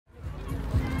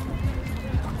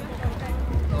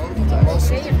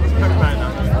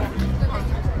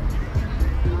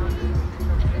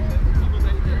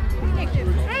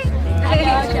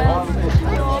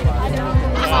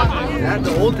Ja, de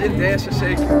hond in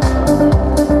DSHC.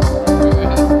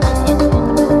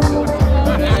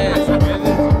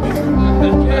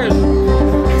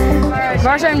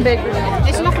 Waar zijn de bekers?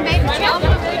 Is er nog een bekertje?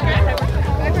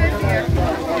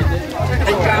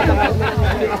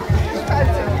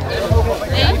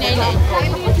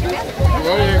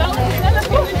 Nee.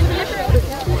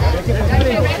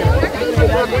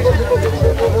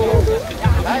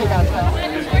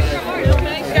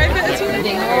 Kijk, het zien de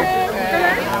dingen ook.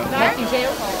 Daar? Die zee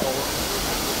ook al.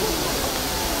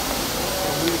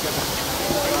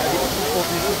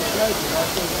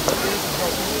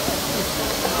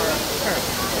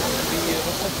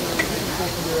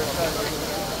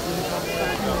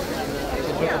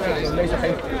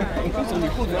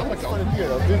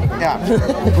 Ja,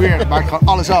 probeer, maak gewoon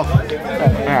alles af.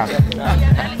 Ja.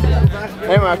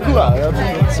 Nee, maar cool, dat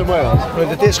is zo mooi was.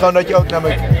 Het is gewoon dat je ook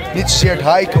namelijk niet zozeer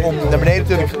het hiken om naar beneden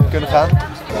te kunnen gaan.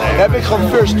 Dan heb ik gewoon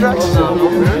first tracks.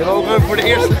 Gewoon voor de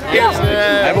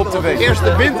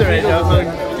eerste winter, weet je wel.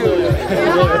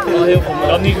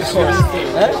 Dan niet geschorst.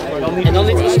 En dan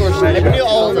niet geschorst. Ik ben nu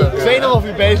al 2,5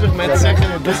 uur bezig met zeggen.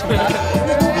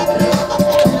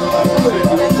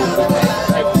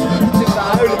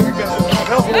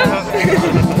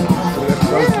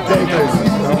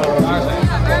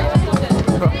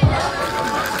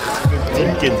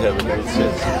 Kind hebben.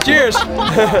 Cheers!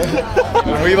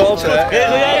 Moet je wel opzetten.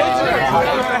 Regel jij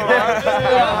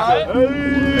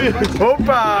het?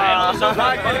 Hoppa!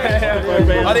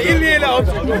 Hadden jullie hele hoop?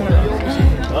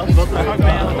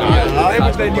 Hij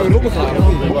moet bij een nieuwe rommel gaan.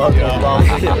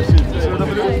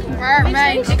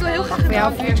 Maar ik wil heel graag bij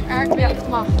jou vuurtje aardbei. Ja, dat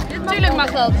mag. Tuurlijk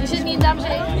mag dat. Je zit niet in dames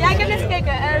eten. Ja, ik heb net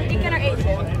gekeken. Ik kan er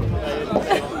eten.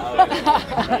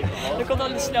 Dat komt al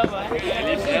niet snel bij.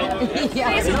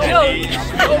 Ja, is het groot?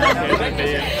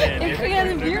 Ik ging aan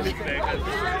een bier.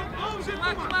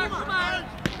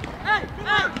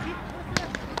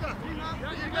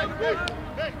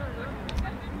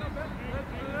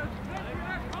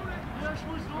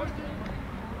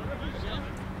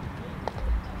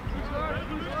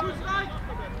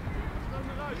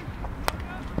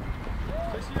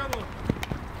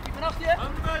 Vanaf je?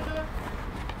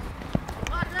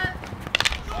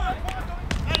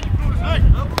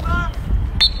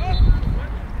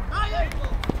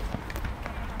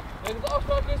 Even de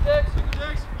afspraak is Dex.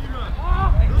 Prima.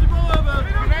 Wil die bal hebben?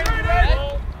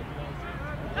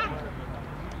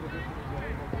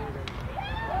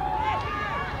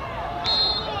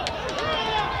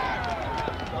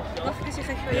 Mag ik eens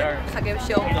zeggen van je? Ga ik even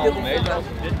show.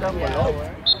 Dit kan wel hoor.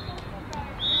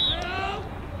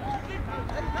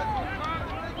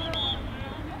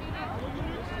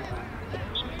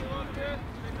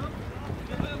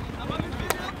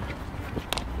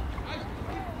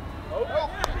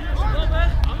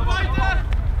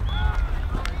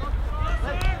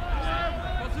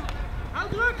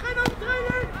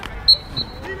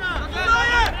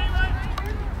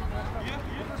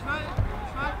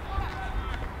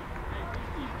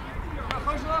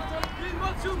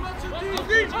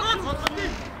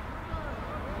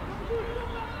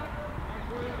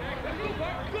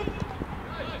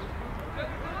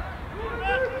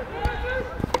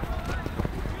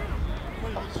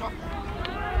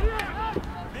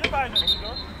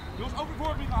 Jongens, ook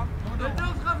voor me gaan. De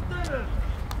Delft gaat vertellen.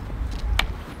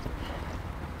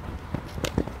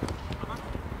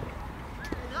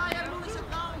 Ja, jij moet eens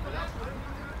centraal in de rest.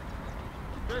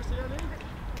 Beste jij niet?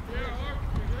 Ja hoor.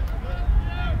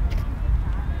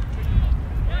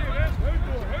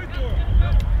 Heut door.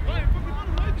 Pak die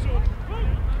andere leukjes op.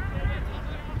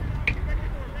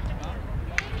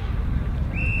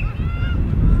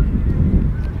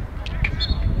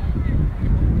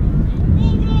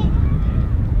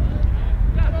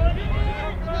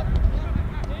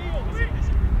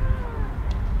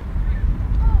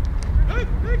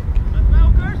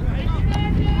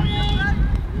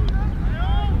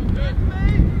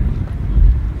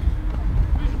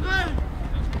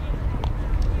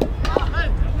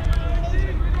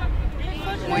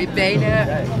 Mooie benen.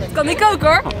 Kan ik ook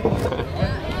hoor.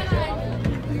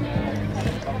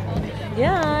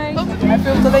 Ja. Hij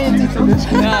filmt alleen je titel dus.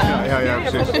 Ja,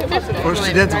 precies. Voor een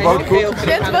studentenbootkoek.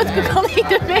 Studentenbootkoek kan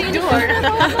niet ermee door.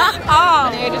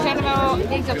 Nee, er zijn er wel, ik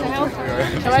denk dat de helft.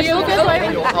 Zie je ook heel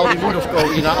Al die moeders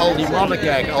komen hier naar al die mannen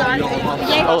kijken. Al die mannen.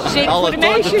 Zeker voor de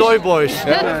meisjes. De toyboys.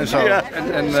 En zo.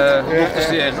 En Nou,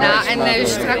 en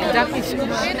strakke dagjes.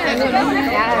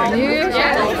 Ja, nu. Ja.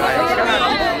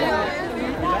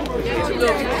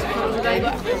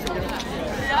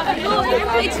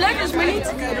 Iets lekkers, maar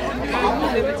niet.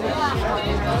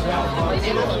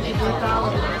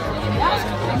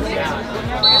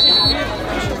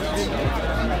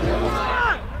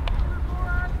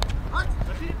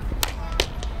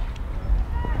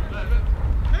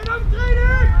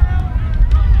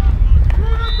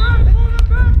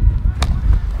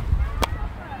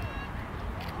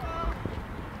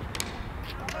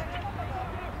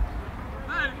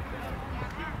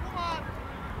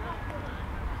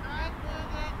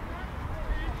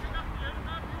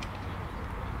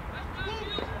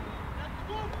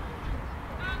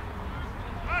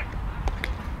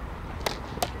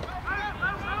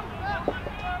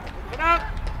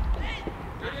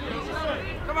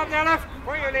 Kom op, Delft,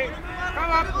 voor jullie. Kom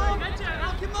op.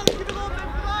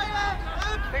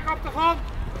 Tik op de grond.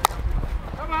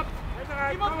 Kom op, zet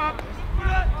eruit, kom op.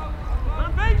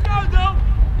 Een beetje uit dan.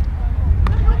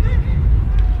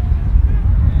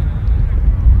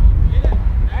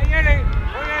 En jullie,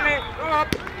 voor jullie, kom op.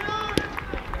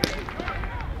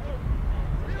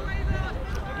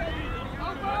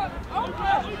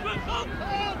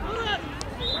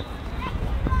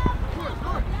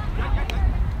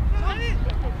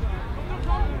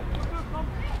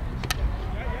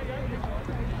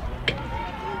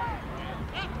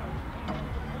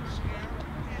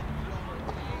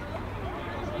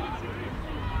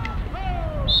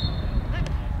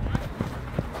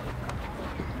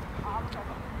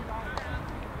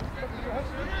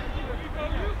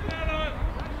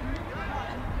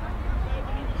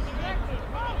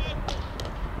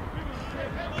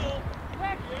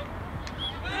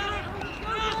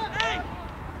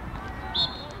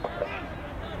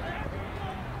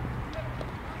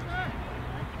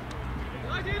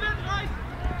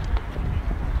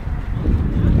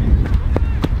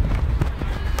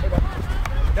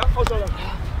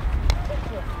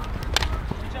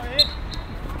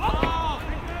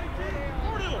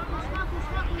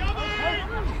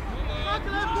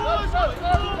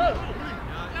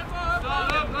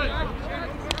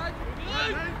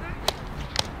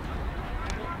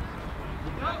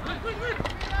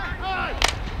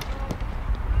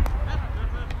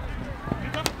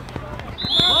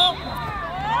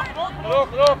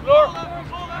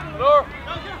 Door.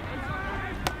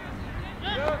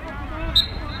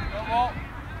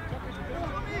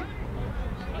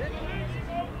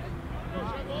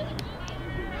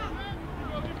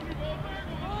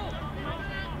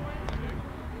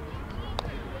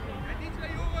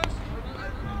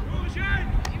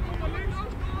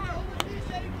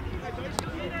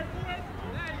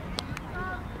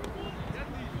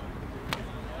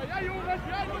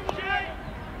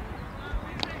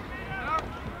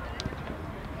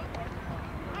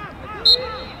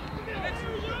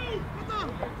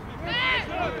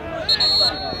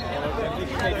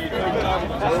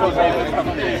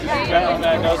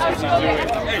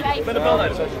 Ik ben de bal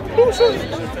uit. Oeh, sorry. Ik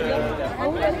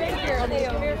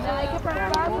heb er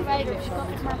een paar verwijderd, dus ik kan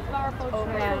nog maar een paar foto's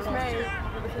maken.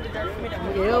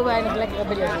 Moet je heel weinig lekkere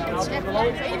biljetten. Het is echt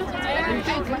leuk. Weet je nog wat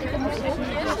maar ik heb nog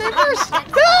Snickers!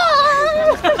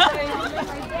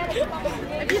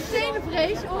 Heb je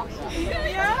tenenvrees op?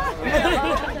 Ja!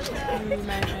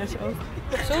 Mijn is ook.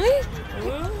 Sorry?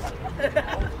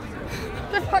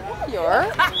 Dat pak ik hoor.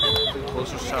 Gewoon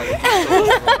zo zout.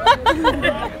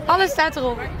 Alles staat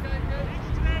erop.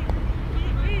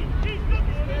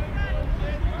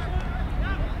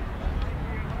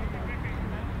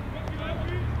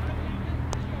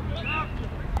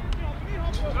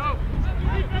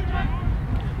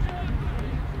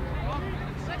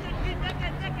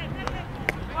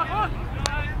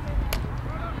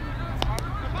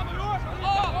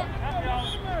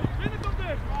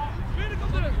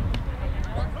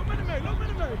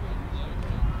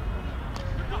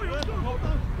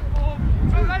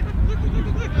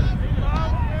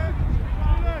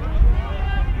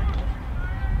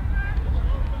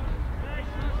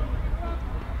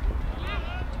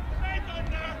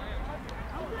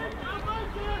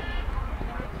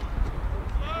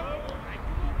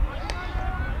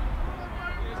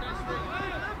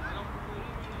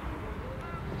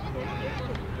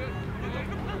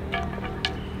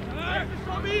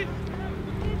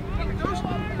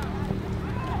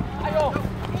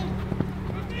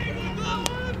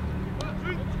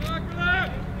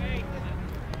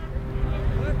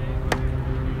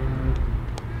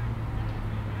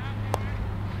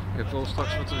 Ik heb wel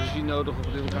straks wat regie nodig om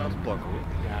het in elkaar te plakken hoor.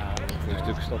 Ja, een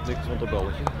stuk staat niks van het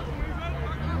balletje.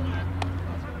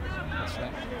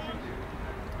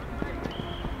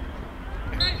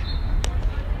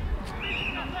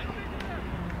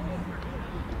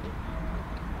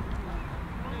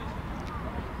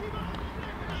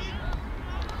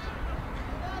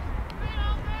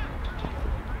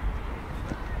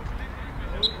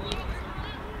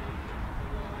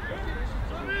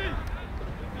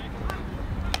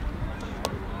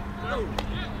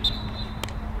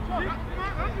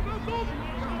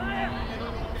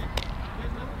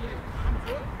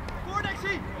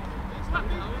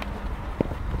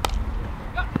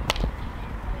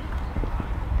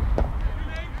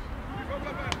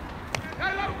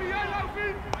 Oké,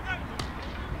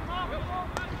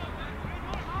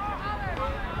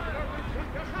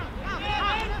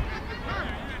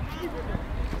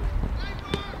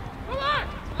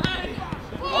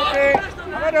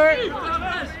 ga maar door.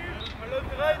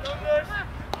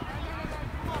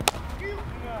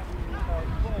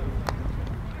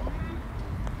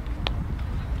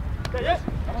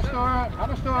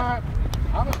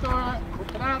 Ga maar storen.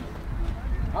 Goed gedaan.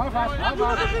 Hou vast. Recht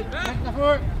naar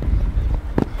voren.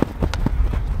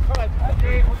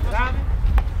 Oké, goed gedaan.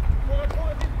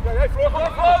 Ja, Floor,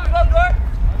 loop door.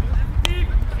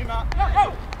 Prima.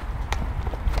 Go.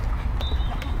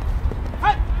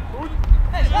 Goed.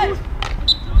 Goed.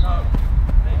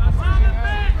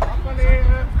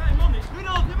 Appelleren.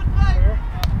 Rudolf, je bent vrij.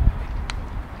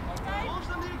 Ons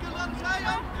dan die keer laten zijn.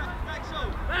 Kijk zo.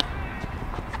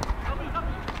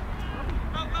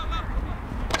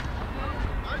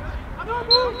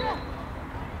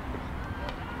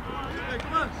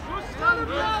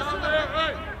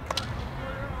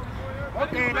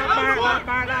 Oké,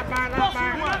 laat maar.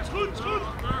 Goed.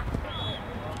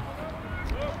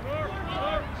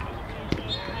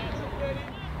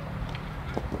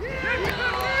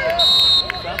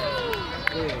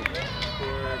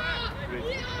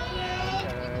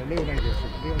 Leonidas.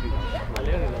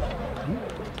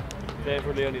 Twee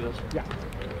voor Leonidas. Ja.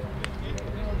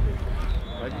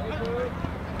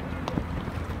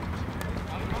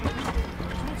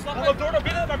 Loop door naar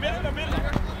binnen.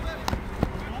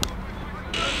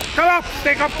 Kom op,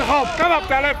 steek op de grond. Kom op,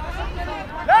 Delft.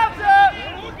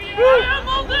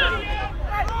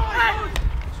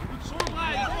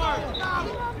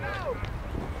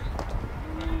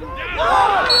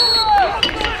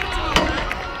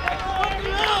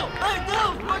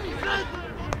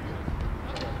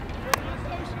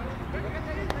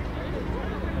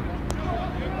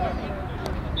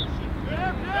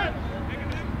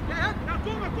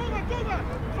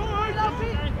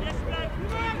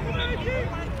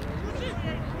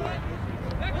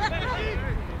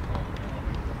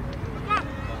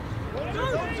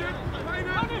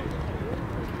 Laten!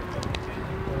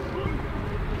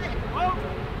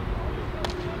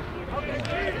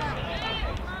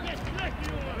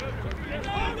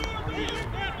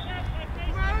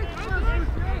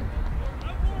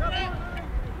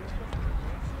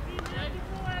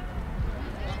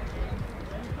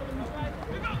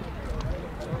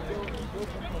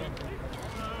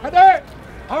 Ga door!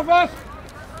 Hou vast!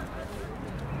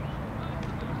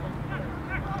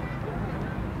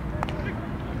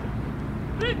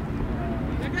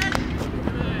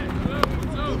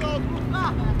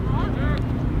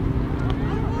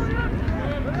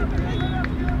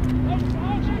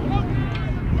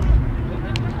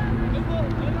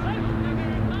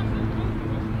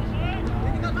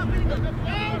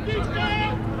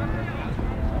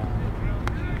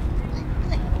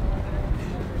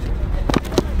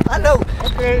 Hallo!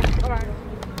 Oké, kom maar.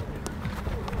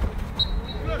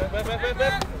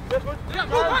 Best goed. Ja,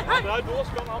 eruit, Doos.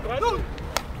 Kan de hand eruit. Doe!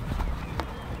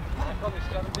 Dat is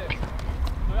het dicht.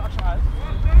 Doe je actie uit.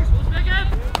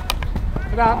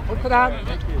 Gedaan, goed gedaan.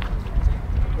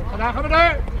 Goed gedaan, gaan we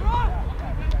door.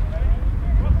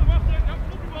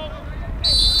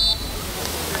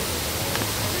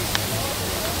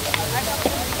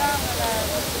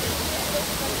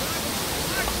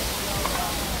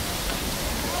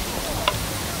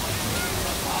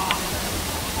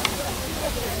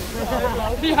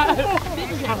 Ja,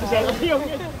 gezellig, jongen.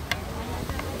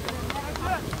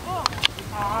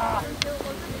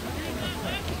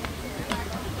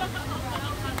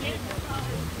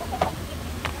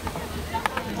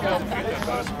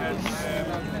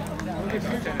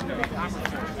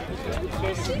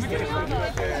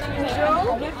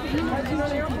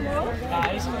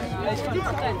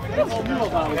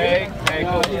 Nee,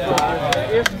 kom. De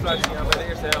eerste fluitje aan bij de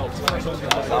eerste helft.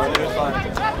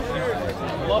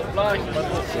 Laf plaatje.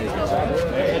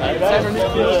 Zijn er niet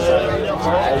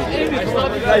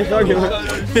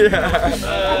ja.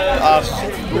 Ach.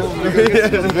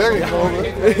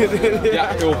 Ja,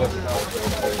 Kulver.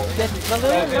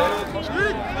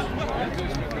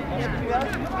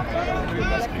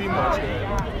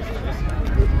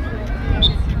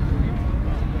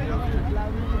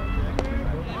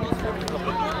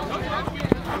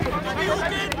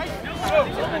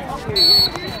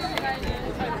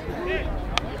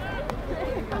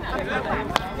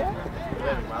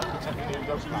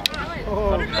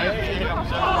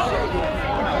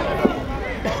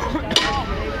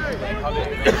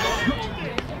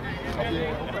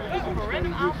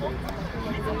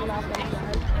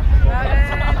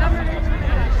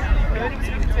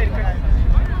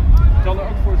 Kan er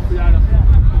ook voor de verjaardag.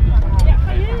 Ja,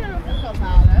 ga je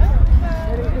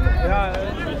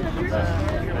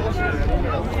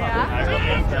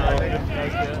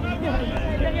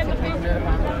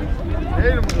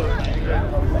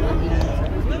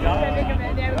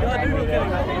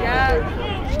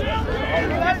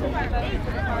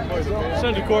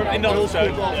Centercourt in de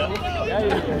Holzuid.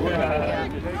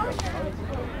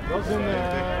 Dat is een...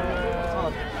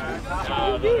 Ja,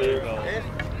 dat weet ik wel.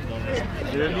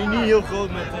 Je bent niet heel groot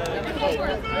met...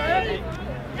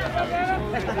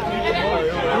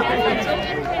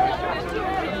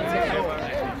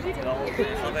 Het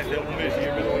gaat echt helemaal mis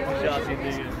hier met de organisatie en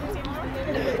dingen.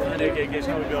 En denk ik,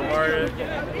 snap ik wel, maar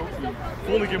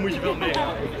volgende keer moet je wel mee.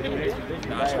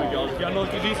 Ja, is goed, als ik jou nooit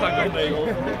krediet ga ik wel mee.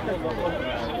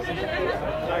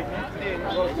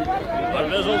 Maar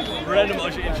best wel random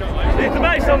als je in zo'n lijst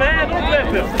dichterbij staan hè, en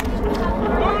opletten.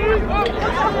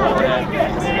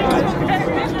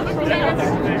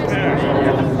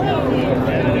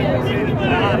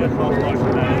 Ja, dat valt straks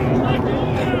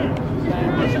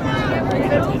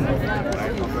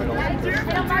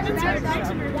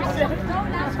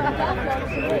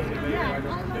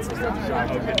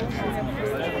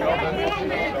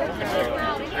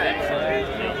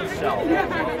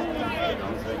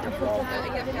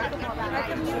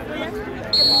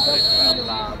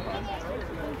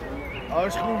Oh,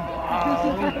 is groen.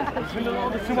 Ik vind dat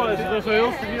altijd zo mooi. Dat is wel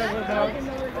heel serieus.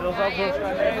 Dat is altijd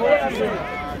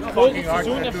volgend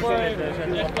seizoen en voor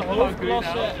echt de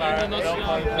hoofdklasse en de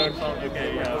nationale.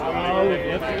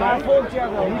 Maar volgend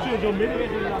jaar wel. Moet je zo middenweg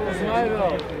in laten? Volgens mij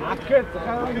wel. Ah, kut. Dan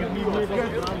gaan we niet meer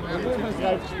kut. De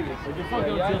wedstrijd gestuurd.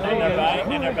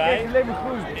 En daarbij. Alleen maar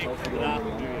groen. Ik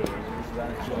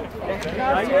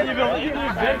vandaag Je wil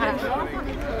iedereen weg.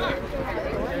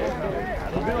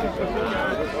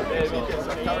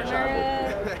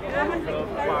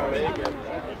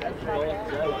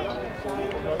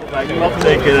 Wat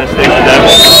betekent steek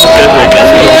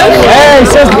Hey, 6-3.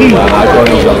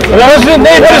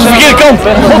 Nee, dat is de verkeerde kant.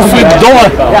 Godverdomme.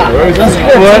 Ja, dat is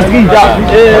goed. 6-3. Ja.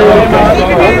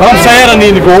 Waarom sta jij dan niet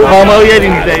in de goal? Waarom hou jij die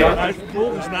niet tegen? Hij is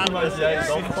volgestaan, maar jij is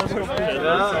dan pas op.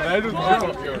 Ja, wij doen het wel.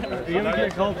 Ik heb een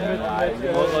keer gehad met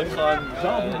zaalvoetbal. Ik had echt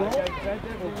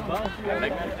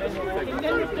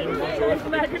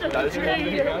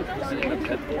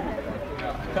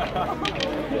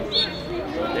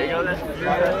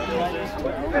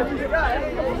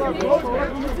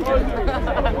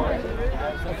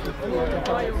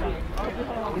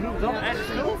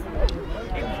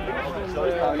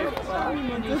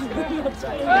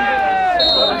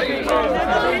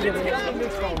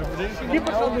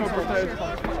Keeper kan niks voor thuis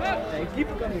gaan. Nee,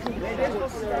 keeper kan niks. Nee, deze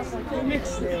was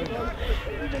niks.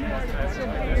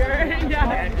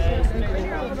 Ja.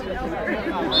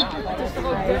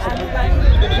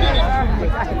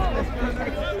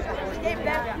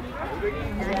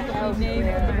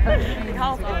 Ik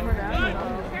haal het af.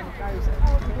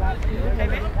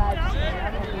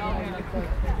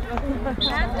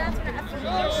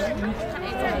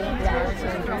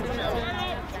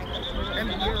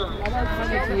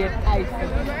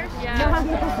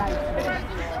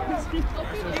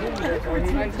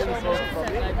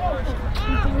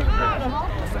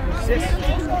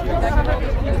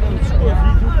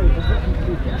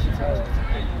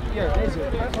 Ja, deze.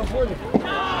 Van voor de.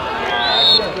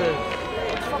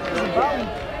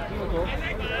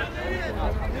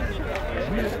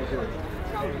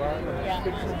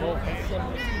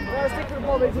 Ja, stik de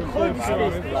bal even gooi die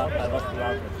stift.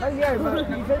 Ja, jij, maar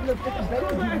die vent loopt echt een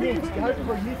beetje die niks. Die houdt er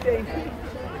gewoon niet tegen.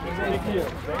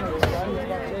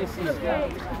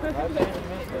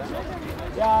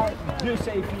 Ja, de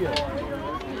C4.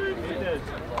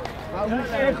 Maar we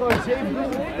moeten echt gewoon 7 doelen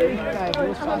tegen krijgen.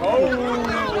 Dat gaat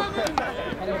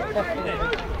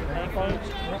goed.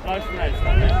 luister mij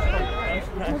staan, hè?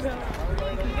 Luister mij staan.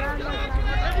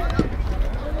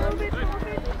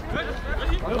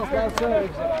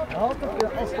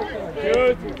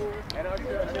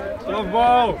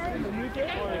 Strafbal!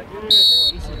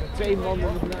 Twee mannen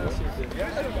moet naast zitten.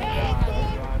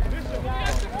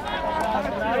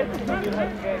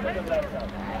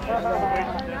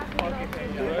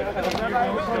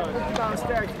 Optimaal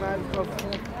sterk, maar het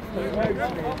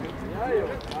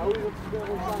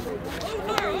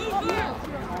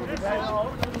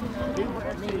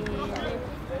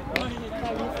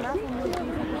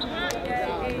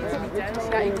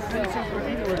Ja, ik hoef niet zo'n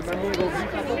verdiening worden, maar meer op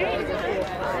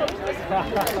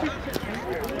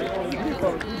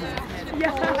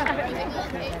ja.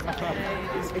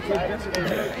 Ik weet best wel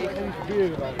even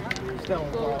gebeuren dan. Stel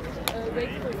een vraag.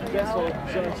 Best wel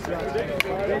zo'n straat.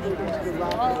 Ik weet niet of ik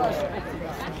later.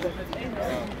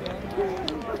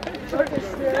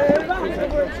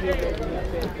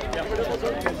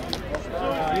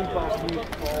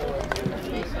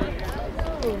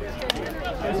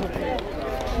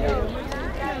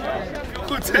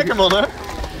 Goed trekken, man, hè?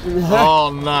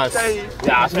 Oh, nice.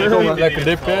 Ja, het is gewoon een lekker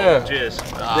dip. Cheers.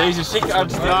 Deze is ziek uit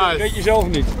de straat. Weet je zelf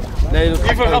niet. Nee, dat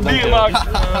Ivan gaat bieren maken.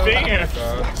 Vinger.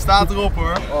 Staat erop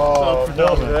hoor. Oh,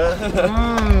 verdomme.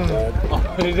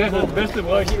 Dit is echt het beste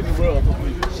broodje in de wereld.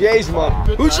 Jezus man.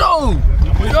 Hoezo?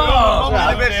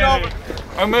 Ja,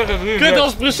 kut, dat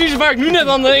is precies waar ik nu net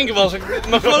aan het denken was.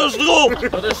 Mijn cholesterol.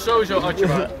 Dat is sowieso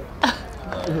atjebaar.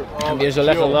 En weer zo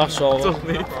lekker lach zo. Toch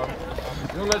niet.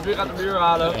 Jongens, wie gaat de bier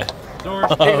halen?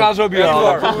 Ik ga zo bier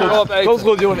halen. Komt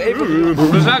goed jongens, even.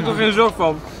 Daar zijn toch geen zorg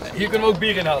van. Hier kunnen we ook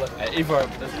bier inhalen. Ivar.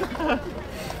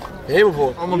 Helemaal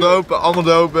vol. Allemaal dopen, allemaal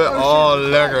dopen. Oh,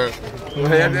 lekker. Je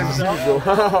hebt even ziek zo.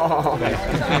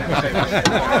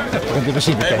 in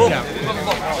principe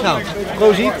Nou,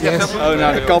 proziet. Oh,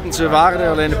 nou, de kanten waren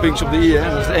er, alleen de punks op de i. Hè.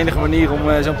 Dat is de enige manier om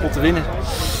zo'n pot te winnen.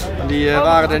 En die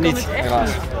waren er niet, helaas.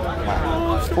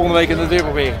 Volgende week kunnen we het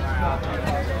weer proberen.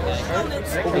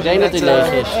 Ik denk dat dit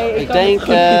leeg is. Ik denk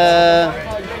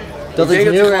dat het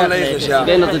heel erg leeg is. Ik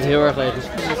denk dat het heel erg leeg is.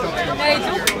 Nee,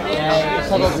 toch? Ik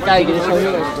zat al te kijken, dit is wel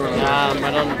heel erg door. Ja,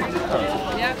 maar dan...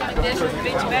 Ja, kan ik deze een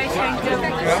beetje bijschenken?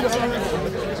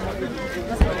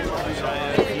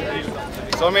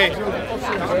 Tommy.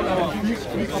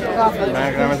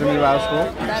 Ben je met een nieuwe oudschool?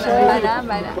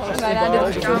 Bijna.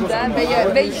 Dit is goed, hè?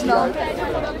 Een beetje snel.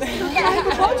 Ja, ik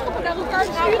heb boodschappen naar elkaar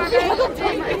gestuurd.